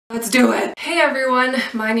Let's do it! Hey everyone,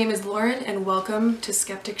 my name is Lauren and welcome to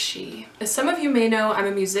Skeptic She. As some of you may know, I'm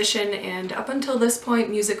a musician and up until this point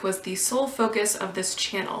music was the sole focus of this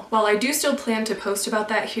channel. While I do still plan to post about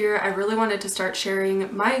that here, I really wanted to start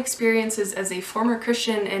sharing my experiences as a former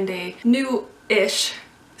Christian and a new-ish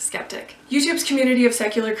skeptic. YouTube's community of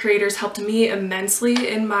secular creators helped me immensely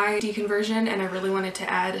in my deconversion, and I really wanted to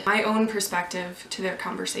add my own perspective to their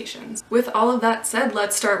conversations. With all of that said,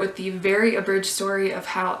 let's start with the very abridged story of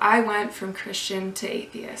how I went from Christian to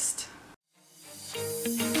atheist.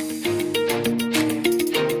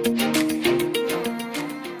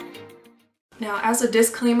 Now, as a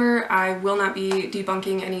disclaimer, I will not be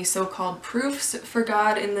debunking any so-called proofs for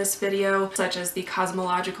God in this video, such as the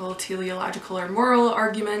cosmological, teleological, or moral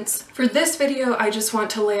arguments. For this video, I just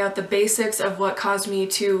want to lay out the basics of what caused me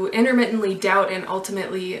to intermittently doubt and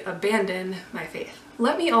ultimately abandon my faith.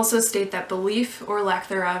 Let me also state that belief, or lack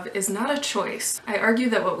thereof, is not a choice. I argue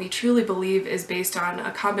that what we truly believe is based on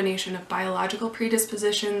a combination of biological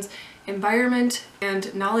predispositions, environment,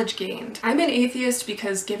 and knowledge gained. I'm an atheist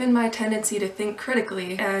because given my tendency to think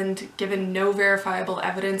critically, and given no verifiable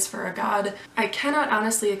evidence for a God, I cannot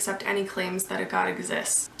honestly accept any claims that a God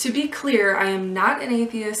exists. To be clear, I am not an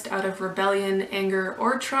atheist out of rebellion, anger,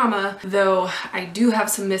 or trauma, though I do have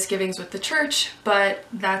some misgivings with the church, but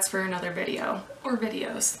that's for another video. Or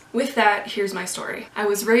videos. With that, here's my story. I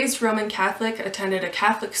was raised Roman Catholic, attended a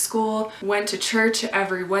Catholic school, went to church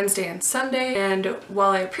every Wednesday and Sunday, and while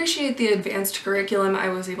I appreciate the advanced curriculum I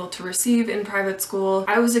was able to receive in private school,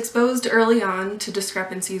 I was exposed early on to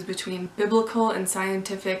discrepancies between biblical and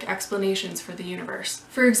scientific explanations for the universe.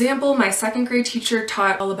 For example, my second grade teacher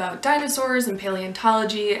taught all about dinosaurs and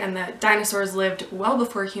paleontology, and that dinosaurs lived well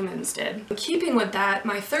before humans did. In keeping with that,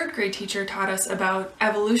 my third grade teacher taught us about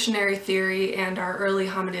evolutionary theory and our early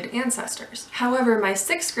hominid ancestors. However, my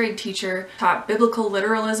sixth grade teacher taught biblical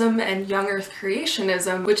literalism and young earth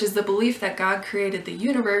creationism, which is the belief that God created the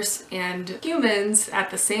universe and humans at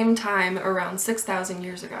the same time around 6,000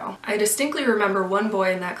 years ago. I distinctly remember one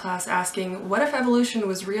boy in that class asking, "What if evolution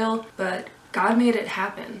was real, but God made it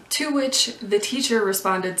happen?" To which the teacher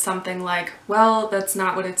responded something like, "Well, that's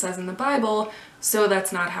not what it says in the Bible, so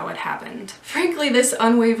that's not how it happened." Frankly, this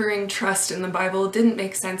unwavering trust in the Bible didn't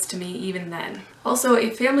make sense to me even then. Also, a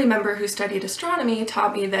family member who studied astronomy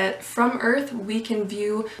taught me that from Earth we can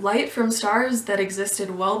view light from stars that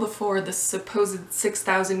existed well before the supposed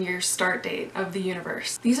 6,000 year start date of the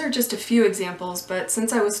universe. These are just a few examples, but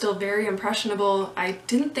since I was still very impressionable, I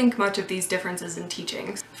didn't think much of these differences in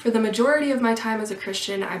teachings. For the majority of my time as a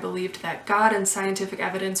Christian, I believed that God and scientific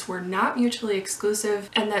evidence were not mutually exclusive,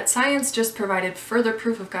 and that science just provided further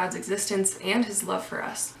proof of God's existence and his love for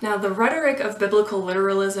us. Now, the rhetoric of biblical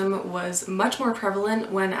literalism was much more prevalent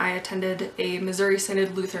when I attended a Missouri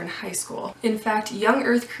Synod Lutheran high school. In fact, young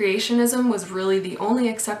earth creationism was really the only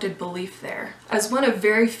accepted belief there. As one of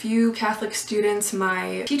very few Catholic students,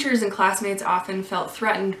 my teachers and classmates often felt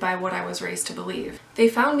threatened by what I was raised to believe. They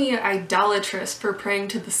found me idolatrous for praying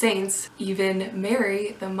to the saints, even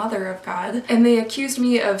Mary, the Mother of God, and they accused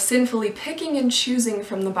me of sinfully picking and choosing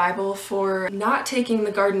from the Bible for not taking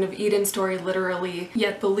the Garden of Eden story literally,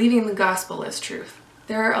 yet believing the gospel as truth.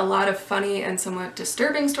 There are a lot of funny and somewhat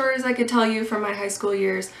disturbing stories I could tell you from my high school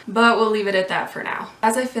years, but we'll leave it at that for now.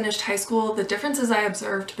 As I finished high school, the differences I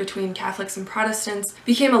observed between Catholics and Protestants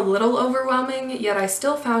became a little overwhelming, yet I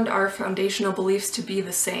still found our foundational beliefs to be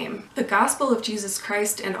the same. The gospel of Jesus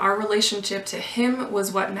Christ and our relationship to him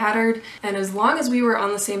was what mattered, and as long as we were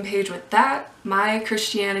on the same page with that, my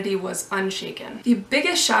Christianity was unshaken. The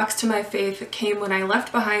biggest shocks to my faith came when I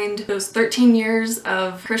left behind those 13 years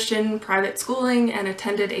of Christian private schooling and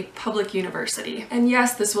attended a public university. And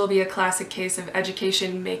yes, this will be a classic case of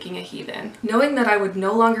education making a heathen. Knowing that I would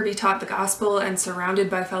no longer be taught the gospel and surrounded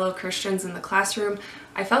by fellow Christians in the classroom,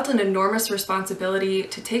 I felt an enormous responsibility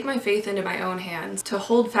to take my faith into my own hands, to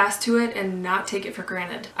hold fast to it and not take it for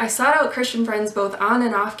granted. I sought out Christian friends both on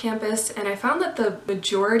and off campus, and I found that the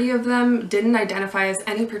majority of them didn't identify as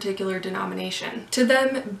any particular denomination. To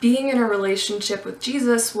them, being in a relationship with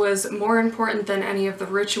Jesus was more important than any of the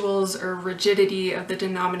rituals or rigidity of the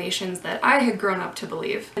denominations that I had grown up to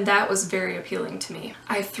believe, and that was very appealing to me.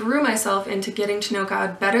 I threw myself into getting to know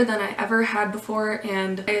God better than I ever had before,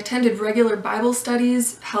 and I attended regular Bible studies,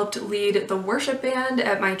 helped lead the worship band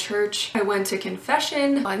at my church. I went to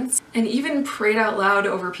confession once and even prayed out loud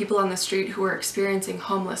over people on the street who were experiencing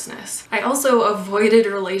homelessness. I also avoided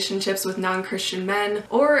relationships with non-Christian men,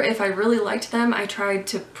 or if I really liked them, I tried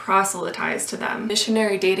to proselytize to them.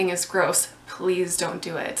 Missionary dating is gross. please don't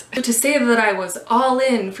do it. But to say that I was all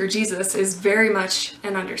in for Jesus is very much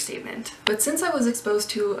an understatement. But since I was exposed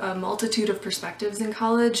to a multitude of perspectives in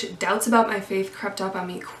college, doubts about my faith crept up on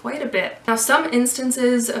me quite a bit. Now, some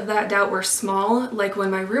instances of that doubt were small, like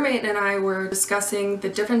when my roommate and I were discussing the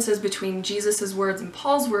differences between Jesus's words and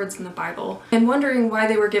Paul's words in the Bible, and wondering why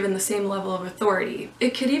they were given the same level of authority.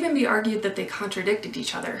 It could even be argued that they contradicted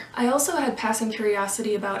each other. I also had passing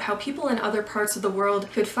curiosity about how people in other parts of the world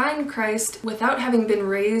could find Christ without having been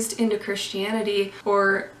raised into Christianity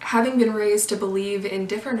or having been raised to believe in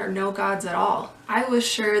different or no gods at all. I was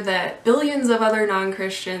sure that billions of other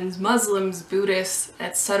non-Christians, Muslims, Buddhists,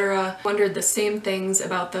 etc. wondered the same things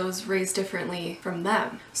about those raised differently from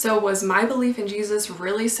them. So was my belief in Jesus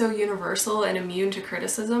really so universal and immune to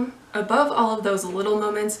criticism? Above all of those little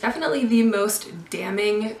moments, definitely the most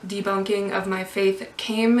damning debunking of my faith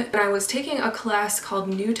came when I was taking a class called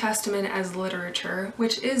New Testament as Literature,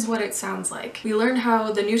 which is what it sounds like. We learned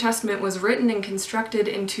how the New Testament was written and constructed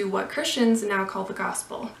into what Christians now call the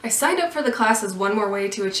Gospel. I signed up for the class as one more way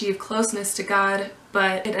to achieve closeness to God,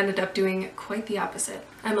 but it ended up doing quite the opposite.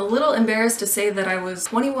 I'm a little embarrassed to say that I was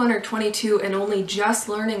 21 or 22 and only just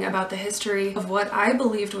learning about the history of what I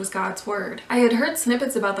believed was God's Word. I had heard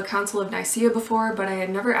snippets about the Council of Nicaea before, but I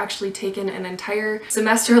had never actually taken an entire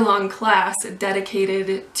semester-long class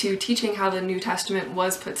dedicated to teaching how the New Testament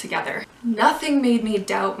was put together. Nothing made me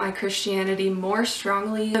doubt my Christianity more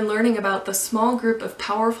strongly than learning about the small group of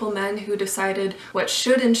powerful men who decided what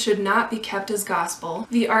should and should not be kept as gospel,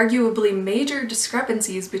 the arguably major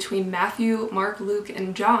discrepancies between Matthew, Mark, Luke,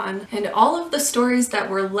 and John, and all of the stories that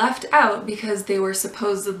were left out because they were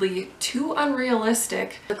supposedly too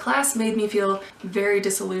unrealistic. The class made me feel very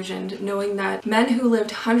disillusioned, knowing that men who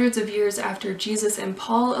lived hundreds of years after Jesus and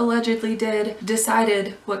Paul allegedly did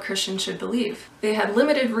decided what Christians should believe. They had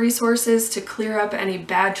limited resources to clear up any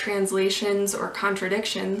bad translations or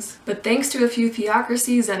contradictions, but thanks to a few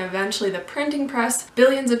theocracies and eventually the printing press,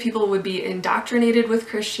 billions of people would be indoctrinated with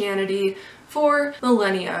Christianity for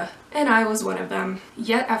millennia, and I was one of them.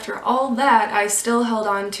 Yet after all that, I still held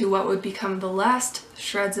on to what would become the last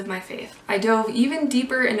shreds of my faith. I dove even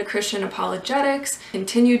deeper into Christian apologetics,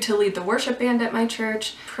 continued to lead the worship band at my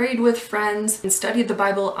church, prayed with friends, and studied the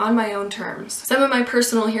Bible on my own terms. Some of my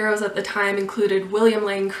personal heroes at the time included William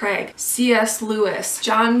Lane Craig, C.S. Lewis,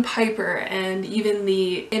 John Piper, and even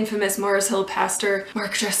the infamous Morris Hill pastor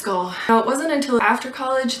Mark Driscoll. Now, it wasn't until after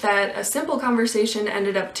college that a simple conversation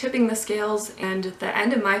ended up tipping the scales and the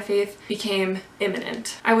end of my faith became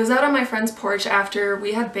imminent. I was out on my friend's porch after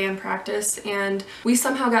we had band practice, and we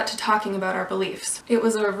somehow got to talking about our beliefs. It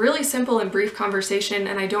was a really simple and brief conversation,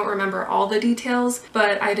 and I don't remember all the details,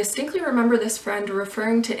 but I distinctly remember this friend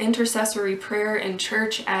referring to intercessory prayer in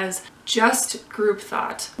church as just group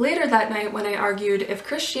thought. Later that night, when I argued if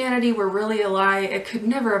Christianity were really a lie, it could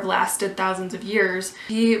never have lasted thousands of years,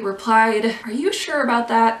 he replied, "Are you sure about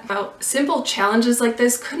that?" Well, simple challenges like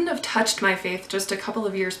this couldn't have touched my faith just a couple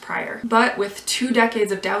of years prior. But with 2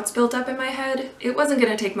 decades of doubts built up in my head, it wasn't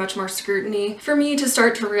going to take much more scrutiny for me to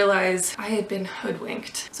start to realize I had been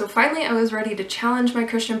hoodwinked. So finally, I was ready to challenge my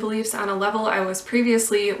Christian beliefs on a level I was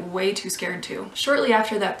previously way too scared to. Shortly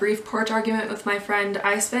after that brief porch argument with my friend,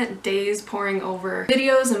 I spent days poring over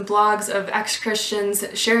videos and blogs of ex-Christians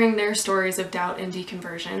sharing their stories of doubt and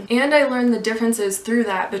deconversion. And I learned the differences through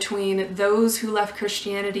that between those who left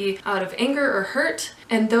Christianity out of anger or hurt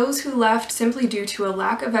and those who left simply due to a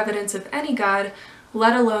lack of evidence of any God,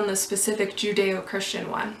 let alone the specific Judeo-Christian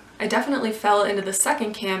one. I definitely fell into the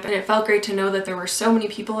second camp, and it felt great to know that there were so many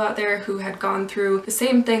people out there who had gone through the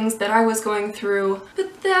same things that I was going through,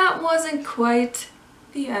 but that wasn't quite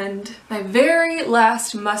the end. My very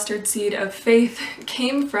last mustard seed of faith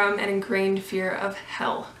came from an ingrained fear of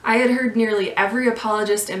hell. I had heard nearly every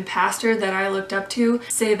apologist and pastor that I looked up to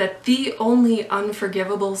say that the only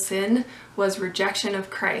unforgivable sin was rejection of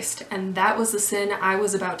Christ, and that was the sin I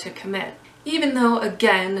was about to commit. Even though,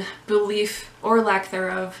 again, belief or lack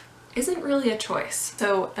thereof isn't really a choice.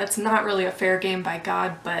 So that's not really a fair game by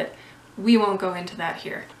God, but we won't go into that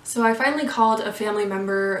here. So I finally called a family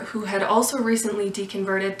member who had also recently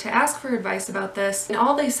deconverted to ask for advice about this, and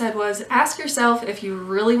all they said was, ask yourself if you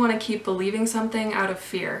really want to keep believing something out of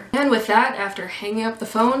fear. And with that, after hanging up the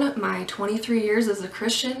phone, my 23 years as a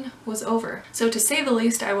Christian was over. So to say the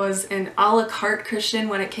least, I was an a la carte Christian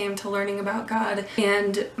when it came to learning about God,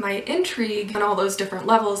 and my intrigue on all those different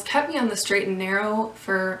levels kept me on the straight and narrow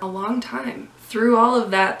for a long time. Through all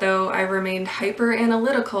of that, though, I remained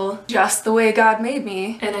hyper-analytical, just the way God made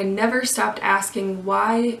me, and I never stopped asking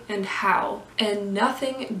why and how, and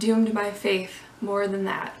nothing doomed my faith more than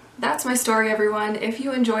that. That's my story, everyone. If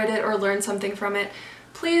you enjoyed it or learned something from it,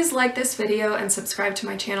 Please like this video and subscribe to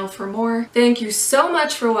my channel for more. Thank you so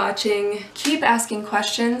much for watching. Keep asking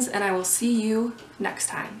questions, and I will see you next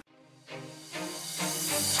time.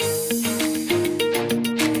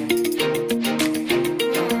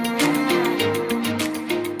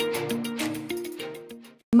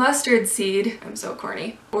 Mustard seed. I'm so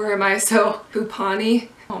corny. Or am I so hoopani?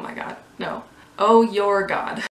 Oh my god, no. Oh, your god.